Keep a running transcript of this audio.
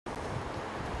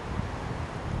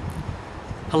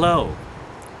Hello,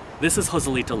 this is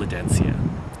Joselito Ladencia,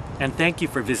 and thank you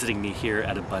for visiting me here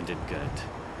at Abundant Good.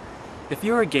 If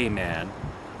you're a gay man,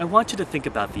 I want you to think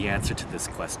about the answer to this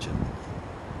question.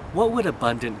 What would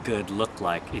abundant good look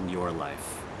like in your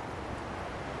life?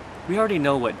 We already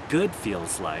know what good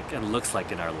feels like and looks like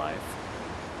in our life,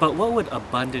 but what would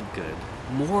abundant good,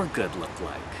 more good look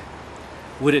like?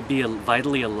 Would it be a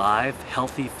vitally alive,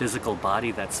 healthy physical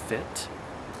body that's fit?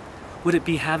 Would it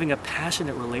be having a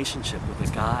passionate relationship with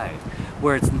a guy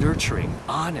where it's nurturing,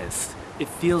 honest, it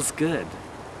feels good,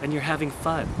 and you're having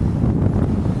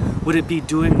fun? Would it be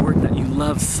doing work that you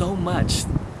love so much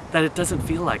that it doesn't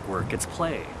feel like work, it's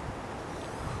play?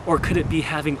 Or could it be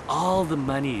having all the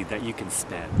money that you can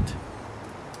spend?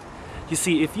 You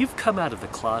see, if you've come out of the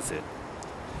closet,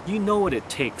 you know what it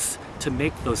takes to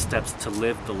make those steps to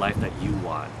live the life that you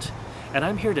want. And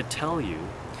I'm here to tell you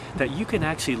that you can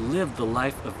actually live the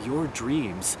life of your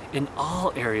dreams in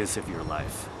all areas of your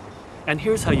life. And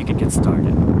here's how you can get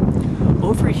started.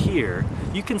 Over here,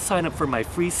 you can sign up for my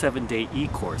free 7-day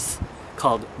e-course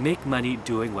called Make Money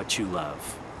Doing What You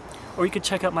Love. Or you could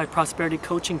check out my prosperity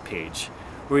coaching page,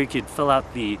 where you could fill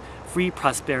out the free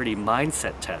prosperity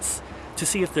mindset tests to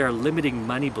see if there are limiting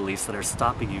money beliefs that are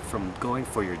stopping you from going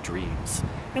for your dreams.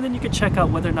 And then you can check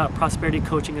out whether or not prosperity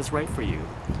coaching is right for you.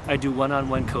 I do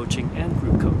one-on-one coaching and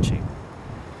group coaching.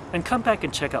 And come back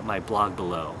and check out my blog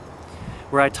below,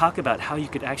 where I talk about how you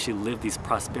could actually live these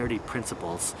prosperity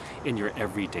principles in your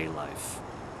everyday life.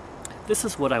 This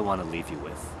is what I want to leave you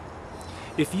with.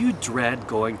 If you dread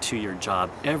going to your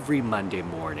job every Monday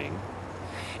morning,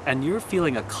 and you're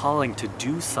feeling a calling to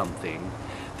do something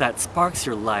that sparks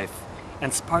your life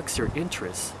and sparks your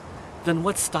interest, then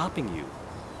what's stopping you?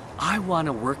 I want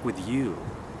to work with you.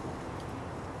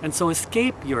 And so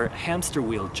escape your hamster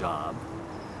wheel job,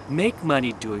 make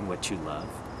money doing what you love,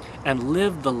 and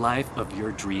live the life of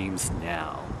your dreams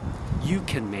now. You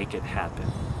can make it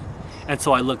happen. And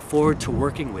so I look forward to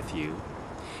working with you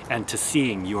and to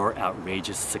seeing your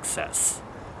outrageous success.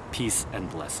 Peace and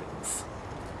blessings.